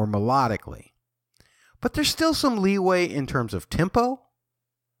or melodically. But there's still some leeway in terms of tempo,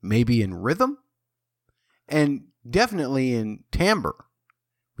 maybe in rhythm, and definitely in timbre.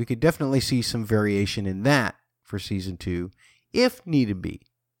 We could definitely see some variation in that for season 2, if needed be.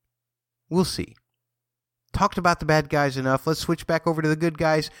 We'll see. Talked about the bad guys enough. Let's switch back over to the good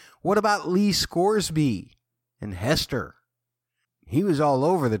guys. What about Lee Scoresby and Hester? He was all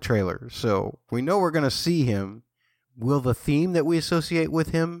over the trailer, so we know we're going to see him. Will the theme that we associate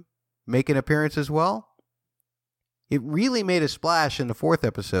with him make an appearance as well? It really made a splash in the 4th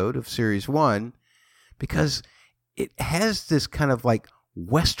episode of Series 1 because it has this kind of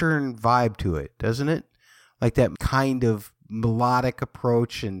Western vibe to it, doesn't it? Like that kind of melodic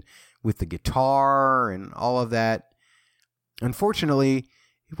approach and with the guitar and all of that. Unfortunately,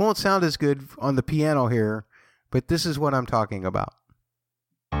 it won't sound as good on the piano here, but this is what I'm talking about.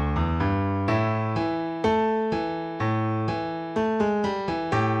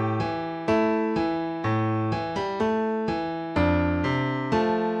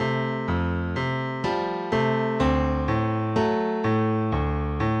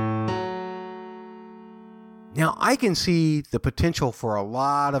 Now, I can see the potential for a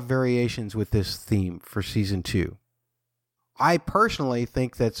lot of variations with this theme for season 2. I personally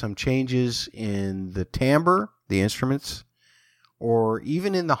think that some changes in the timbre, the instruments, or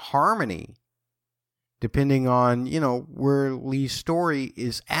even in the harmony, depending on, where Lee's story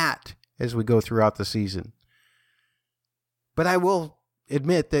is at as we go throughout the season. But I will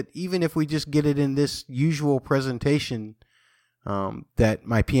admit that even if we just get it in this usual presentation, that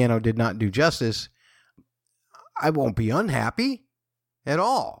my piano did not do justice, I won't be unhappy at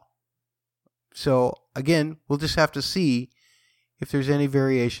all. So again, we'll just have to see if there's any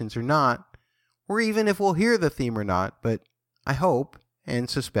variations or not, or even if we'll hear the theme or not, but I hope and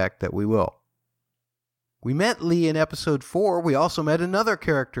suspect that we will. We met Lee in episode 4. We also met another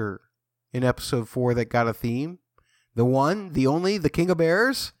character in episode 4 that got a theme. The one, the only, the King of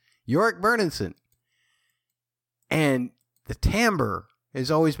Bears, Yorick Bernenson. And the timbre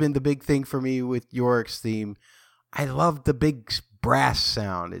has always been the big thing for me with Yorick's theme. I love the big brass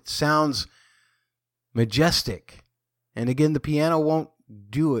sound. It sounds majestic. And again, the piano won't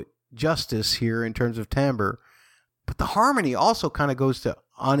do it justice here in terms of timbre. But the harmony also kind of goes to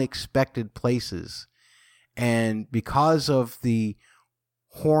unexpected places. And because of the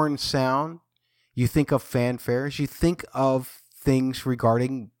horn sound, you think of fanfares. You think of things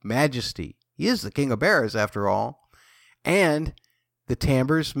regarding majesty. He is the King of Bears, after all. And the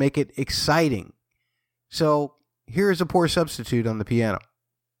timbres make it exciting. So here is a poor substitute on the piano.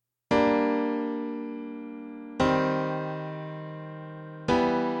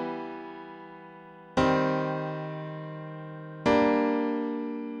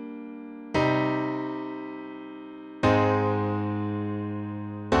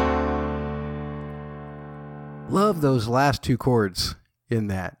 Love those last two chords in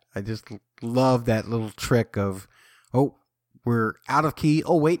that. I just love that little trick of, oh, we're out of key.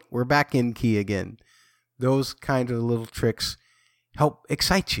 Oh, wait, we're back in key again. Those kind of little tricks help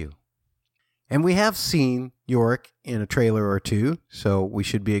excite you. And we have seen Yorick in a trailer or two, so we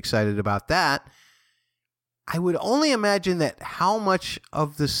should be excited about that. I would only imagine that how much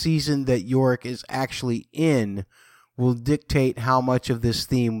of the season that Yorick is actually in will dictate how much of this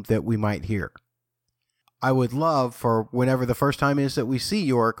theme that we might hear. I would love for whenever the first time is that we see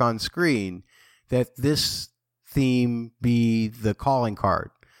Yorick on screen, that this theme be the calling card,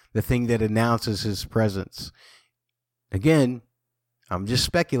 the thing that announces his presence. Again, I'm just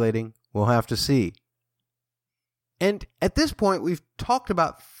speculating. We'll have to see. And at this point, we've talked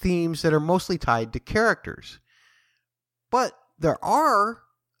about themes that are mostly tied to characters. But there are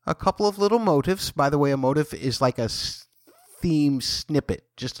a couple of little motifs. By the way, a motif is like a theme snippet,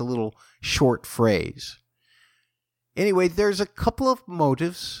 just a little short phrase. Anyway, there's a couple of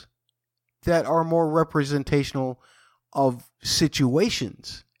motives that are more representational of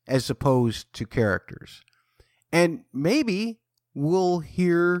situations as opposed to characters. And maybe we'll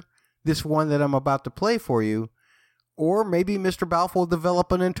hear this one that I'm about to play for you, or maybe Mr. Balfe will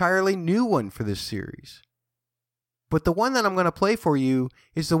develop an entirely new one for this series. But the one that I'm going to play for you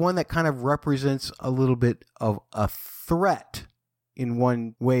is the one that kind of represents a little bit of a threat in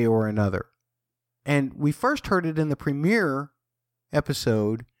one way or another. And we first heard it in the premiere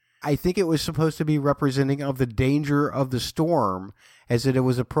episode. I think it was supposed to be representing of the danger of the storm as it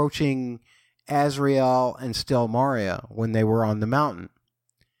was approaching Azrael and Stelmaria when they were on the mountain.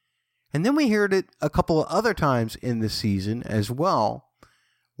 And then we heard it a couple of other times in the season as well.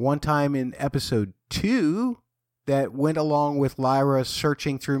 One time in episode 2 that went along with Lyra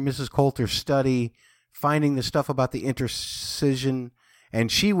searching through Mrs. Coulter's study, finding the stuff about the intercision,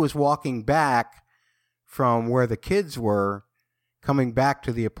 and she was walking back from where the kids were, coming back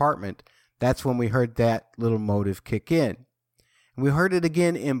to the apartment. That's when we heard that little motive kick in. And we heard it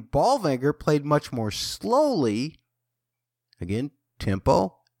again in Bolvangar, played much more slowly. Again,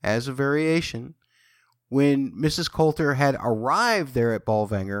 tempo as a variation. When Mrs. Coulter had arrived there at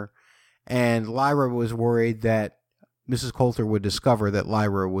Bolvangar, and Lyra was worried that Mrs. Coulter would discover that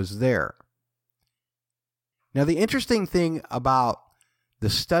Lyra was there. Now, the interesting thing about the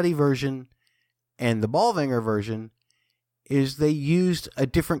study version and the Bolvangar version is they used a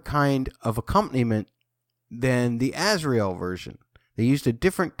different kind of accompaniment than the Azrael version. They used a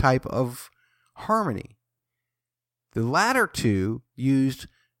different type of harmony. The latter two used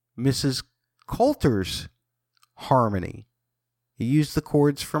Mrs. Coulter's harmony. He used the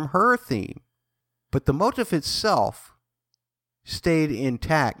chords from her theme. But the motif itself stayed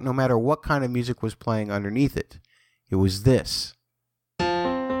intact no matter what kind of music was playing underneath it. It was this.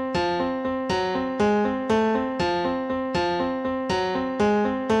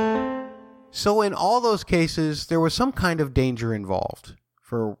 So in all those cases, there was some kind of danger involved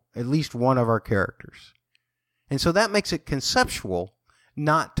for at least one of our characters. And so that makes it conceptual,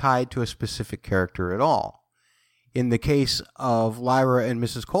 not tied to a specific character at all. In the case of Lyra and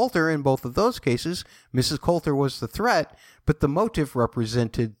Mrs. Coulter, in both of those cases, Mrs. Coulter was the threat, but the motive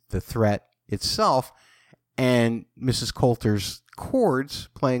represented the threat itself, and Mrs. Coulter's chords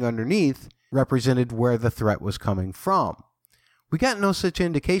playing underneath represented where the threat was coming from. We got no such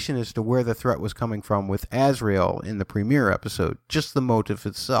indication as to where the threat was coming from with Azrael in the premiere episode, just the motive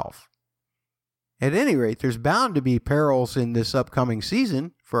itself. At any rate, there's bound to be perils in this upcoming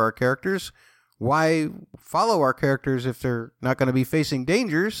season for our characters. Why follow our characters if they're not going to be facing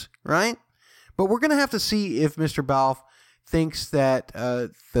dangers, right? But we're going to have to see if Mr. Balfe thinks that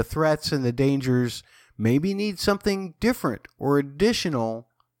the threats and the dangers maybe need something different or additional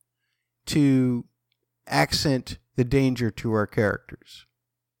to accent the danger to our characters.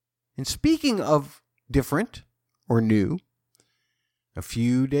 And speaking of different or new, a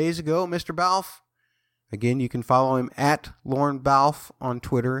few days ago, Mr. Balfe, again, you can follow him at Lorne Balfe on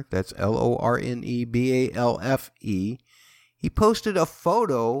Twitter. That's LORNEBALFE. He posted a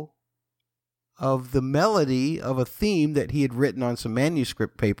photo of the melody of a theme that he had written on some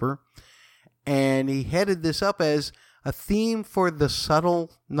manuscript paper, and he headed this up as a theme for the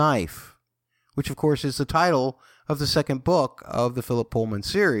subtle knife, which of course is the title of the second book of the Philip Pullman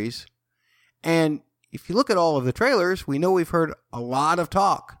series. And if you look at all of the trailers, we know we've heard a lot of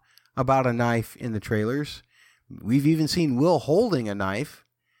talk about a knife in the trailers. We've even seen Will holding a knife.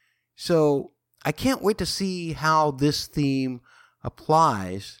 So I can't wait to see how this theme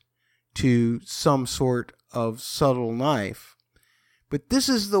applies to some sort of subtle knife. But this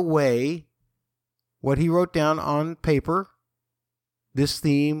is the way, what he wrote down on paper, this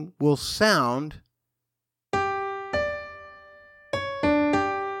theme will sound.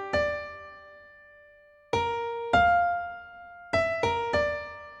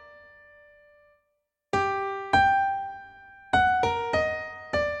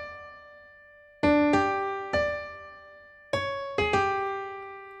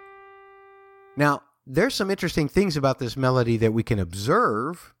 Now, there's some interesting things about this melody that we can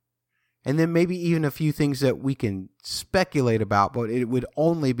observe, and then maybe even a few things that we can speculate about, but it would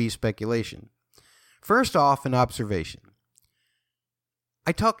only be speculation. First off, an observation.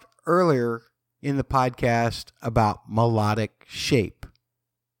 I talked earlier in the podcast about melodic shape.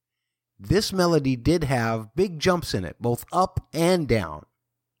 This melody did have big jumps in it, both up and down.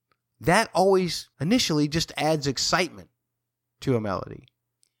 That always initially just adds excitement to a melody.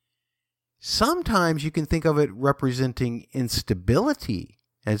 Sometimes you can think of it representing instability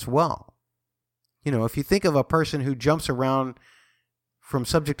as well. You know, if you think of a person who jumps around from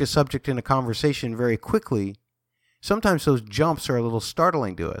subject to subject in a conversation very quickly, sometimes those jumps are a little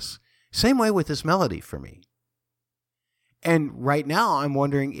startling to us. Same way with this melody for me. And right now I'm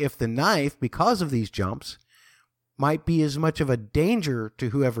wondering if the knife, because of these jumps, might be as much of a danger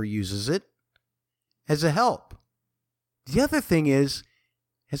to whoever uses it as a help. The other thing is,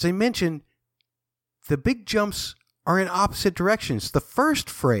 as I mentioned, the big jumps are in opposite directions. The first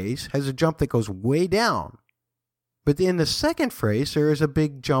phrase has a jump that goes way down, but in the second phrase, there is a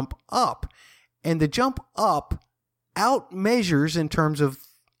big jump up, and the jump up outmeasures in terms of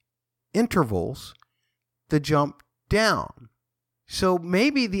intervals the jump down. So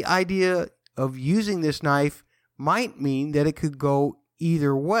maybe the idea of using this knife might mean that it could go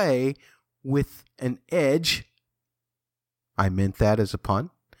either way with an edge. I meant that as a pun.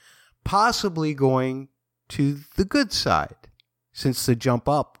 Possibly going to the good side, since the jump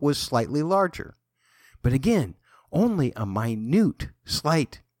up was slightly larger. But again, only a minute,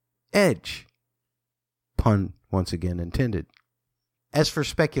 slight edge. Pun once again intended. As for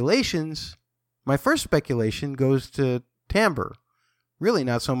speculations, my first speculation goes to timbre. Really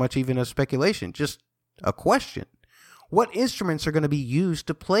not so much even a speculation, just a question. What instruments are going to be used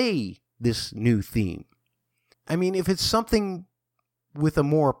to play this new theme? I mean, if it's something with a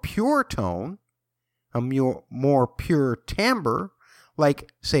more pure tone, a more pure timbre,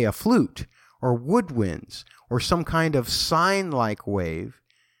 like, say, a flute or woodwinds or some kind of sine-like wave,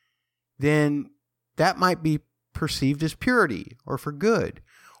 then that might be perceived as purity or for good.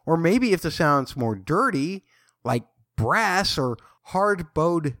 Or maybe if the sound's more dirty, like brass or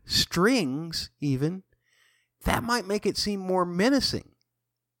hard-bowed strings even, that might make it seem more menacing.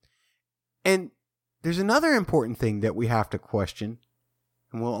 And there's another important thing that we have to question,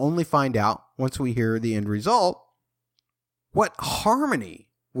 and we'll only find out once we hear the end result. What harmony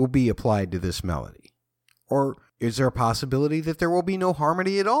will be applied to this melody? Or is there a possibility that there will be no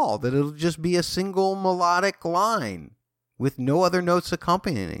harmony at all, that it'll just be a single melodic line with no other notes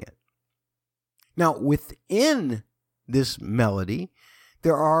accompanying it? Now, within this melody,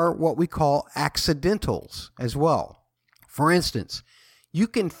 there are what we call accidentals as well. For instance, you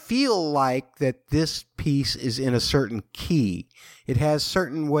can feel like that this piece is in a certain key. It has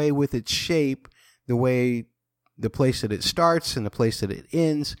certain way with its shape, the place that it starts and the place that it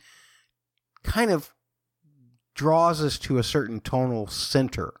ends, kind of draws us to a certain tonal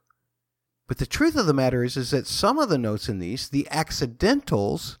center. But the truth of the matter is that some of the notes in these, the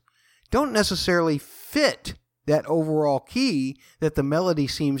accidentals, don't necessarily fit that overall key that the melody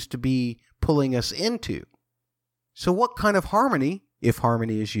seems to be pulling us into. So what kind of harmony, if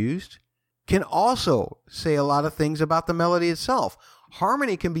harmony is used, can also say a lot of things about the melody itself.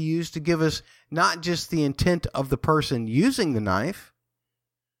 Harmony can be used to give us not just the intent of the person using the knife,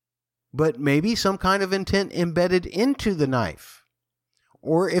 but maybe some kind of intent embedded into the knife.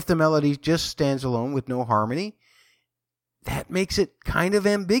 Or if the melody just stands alone with no harmony, that makes it kind of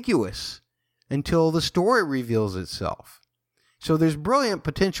ambiguous until the story reveals itself. So there's brilliant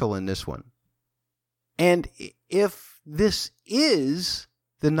potential in this one. And if this is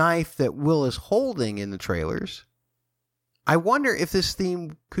the knife that Will is holding in the trailers, I wonder if this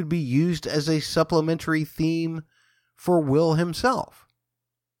theme could be used as a supplementary theme for Will himself.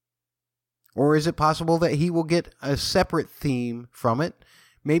 Or is it possible that he will get a separate theme from it,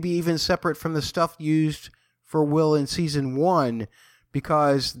 maybe even separate from the stuff used for Will in Season 1,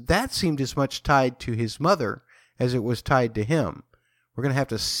 because that seemed as much tied to his mother as it was tied to him. We're going to have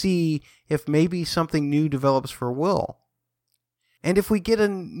to see if maybe something new develops for Will. And if we get a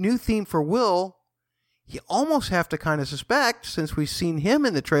new theme for Will, you almost have to kind of suspect, since we've seen him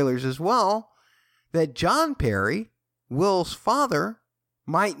in the trailers as well, that John Perry, Will's father,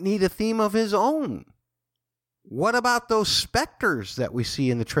 might need a theme of his own. What about those specters that we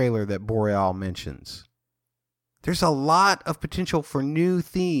see in the trailer that Boreal mentions? There's a lot of potential for new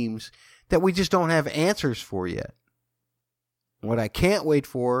themes that we just don't have answers for yet. What I can't wait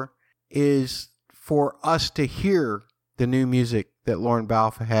for is for us to hear the new music that Lauren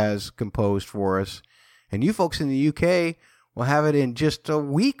Balfe has composed for us. And you folks in the UK will have it in just a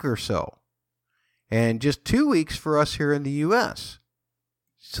week or so. And just 2 weeks for us here in the US.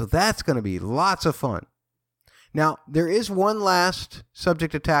 So that's going to be lots of fun. Now, there is one last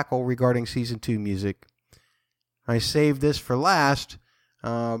subject to tackle regarding Season 2 music. I saved this for last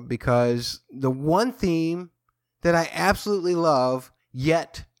because the one theme that I absolutely love,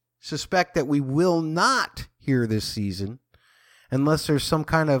 yet suspect that we will not hear this season, unless there's some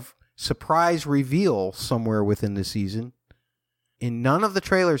kind of surprise reveal somewhere within the season. In none of the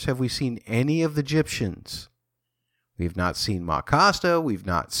trailers have we seen any of the Egyptians. We've not seen Ma Costa, we've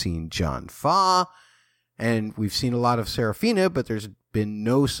not seen John Fa, and we've seen a lot of Serafina, but there's been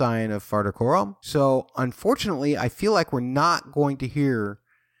no sign of Farda Koram. So, unfortunately, I feel like we're not going to hear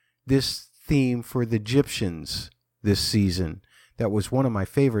this theme for the Egyptians this season. That was one of my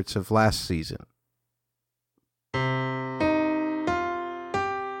favorites of last season.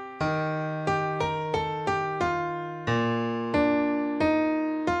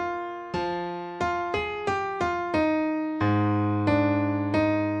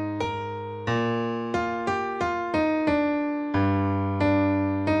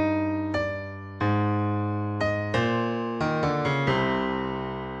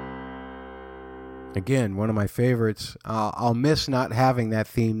 Again, one of my favorites. I'll miss not having that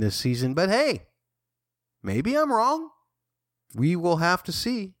theme this season, but hey, maybe I'm wrong. We will have to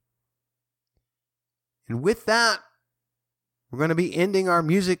see. And with that, we're going to be ending our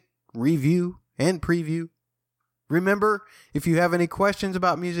music review and preview. Remember, if you have any questions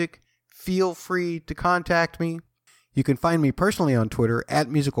about music, feel free to contact me. You can find me personally on Twitter at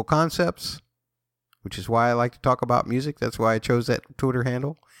Musical Concepts, which is why I like to talk about music. That's why I chose that Twitter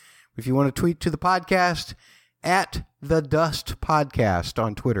handle. If you want to tweet to the podcast, at the Dust Podcast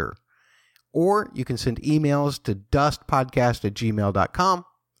on Twitter. Or you can send emails to dustpodcast@gmail.com.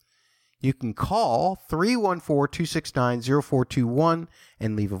 You can call 314-269-0421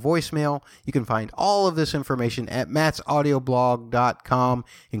 and leave a voicemail. You can find all of this information at mattsaudioblog.com,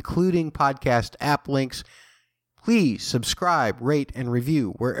 including podcast app links. Please subscribe, rate, and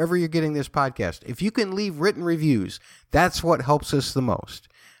review wherever you're getting this podcast. If you can leave written reviews, that's what helps us the most.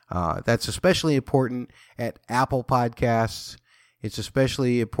 That's especially important at Apple Podcasts. It's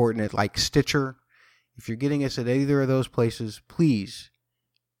especially important at like Stitcher. If you're getting us at either of those places, please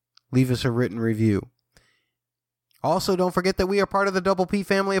leave us a written review. Also, don't forget that we are part of the Double P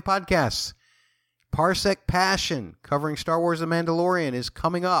family of podcasts. Parsec Passion, covering Star Wars The Mandalorian, is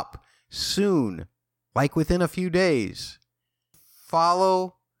coming up soon, like within a few days.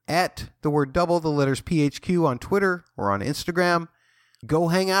 Follow at the word double, the letters PHQ on Twitter or on Instagram. Go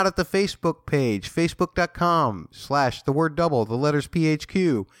hang out at the Facebook page, facebook.com/the word double, the letters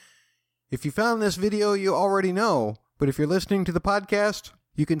PHQ. If you found this video, you already know, But if you're listening to the podcast,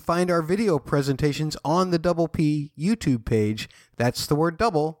 you can find our video presentations on the Double P YouTube page. That's the word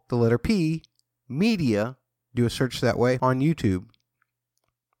double, the letter P, media. Do a search that way on YouTube.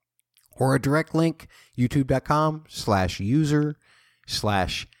 Or a direct link,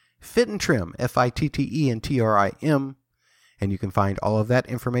 youtube.com/user/fitandtrim, FITTENTRIM. And you can find all of that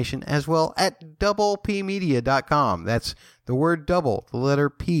information as well at doublepmedia.com. That's the word double, the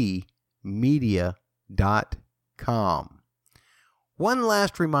letter P, media.com. One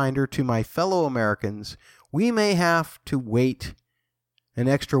last reminder to my fellow Americans, we may have to wait an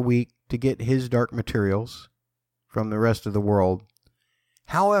extra week to get his dark materials from the rest of the world.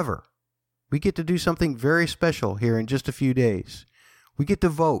 However, we get to do something very special here in just a few days. We get to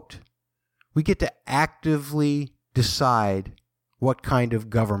vote. We get to actively decide what kind of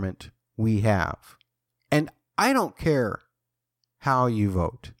government we have. And I don't care how you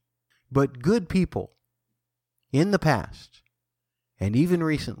vote, but good people in the past, and even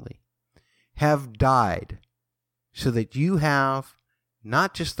recently, have died so that you have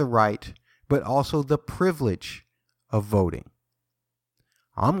not just the right, but also the privilege of voting.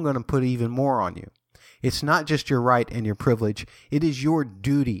 I'm going to put even more on you. It's not just your right and your privilege, it is your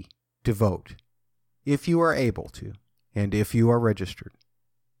duty to vote, if you are able to, and if you are registered.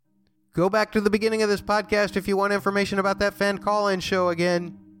 Go back to the beginning of this podcast if you want information about that fan call-in show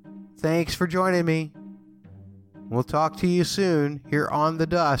again. Thanks for joining me. We'll talk to you soon here on The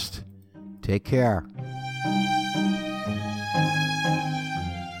Dust. Take care.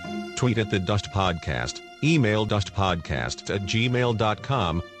 Tweet at The Dust Podcast, email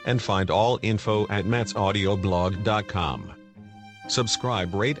dustpodcast@gmail.com, and find all info at mattsaudioblog.com.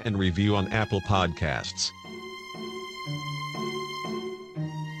 Subscribe, rate, and review on Apple Podcasts.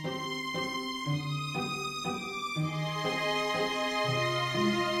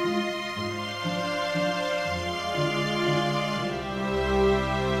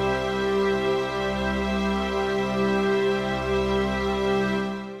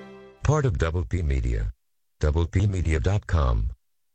 Part of Double P Media. doublepmedia.com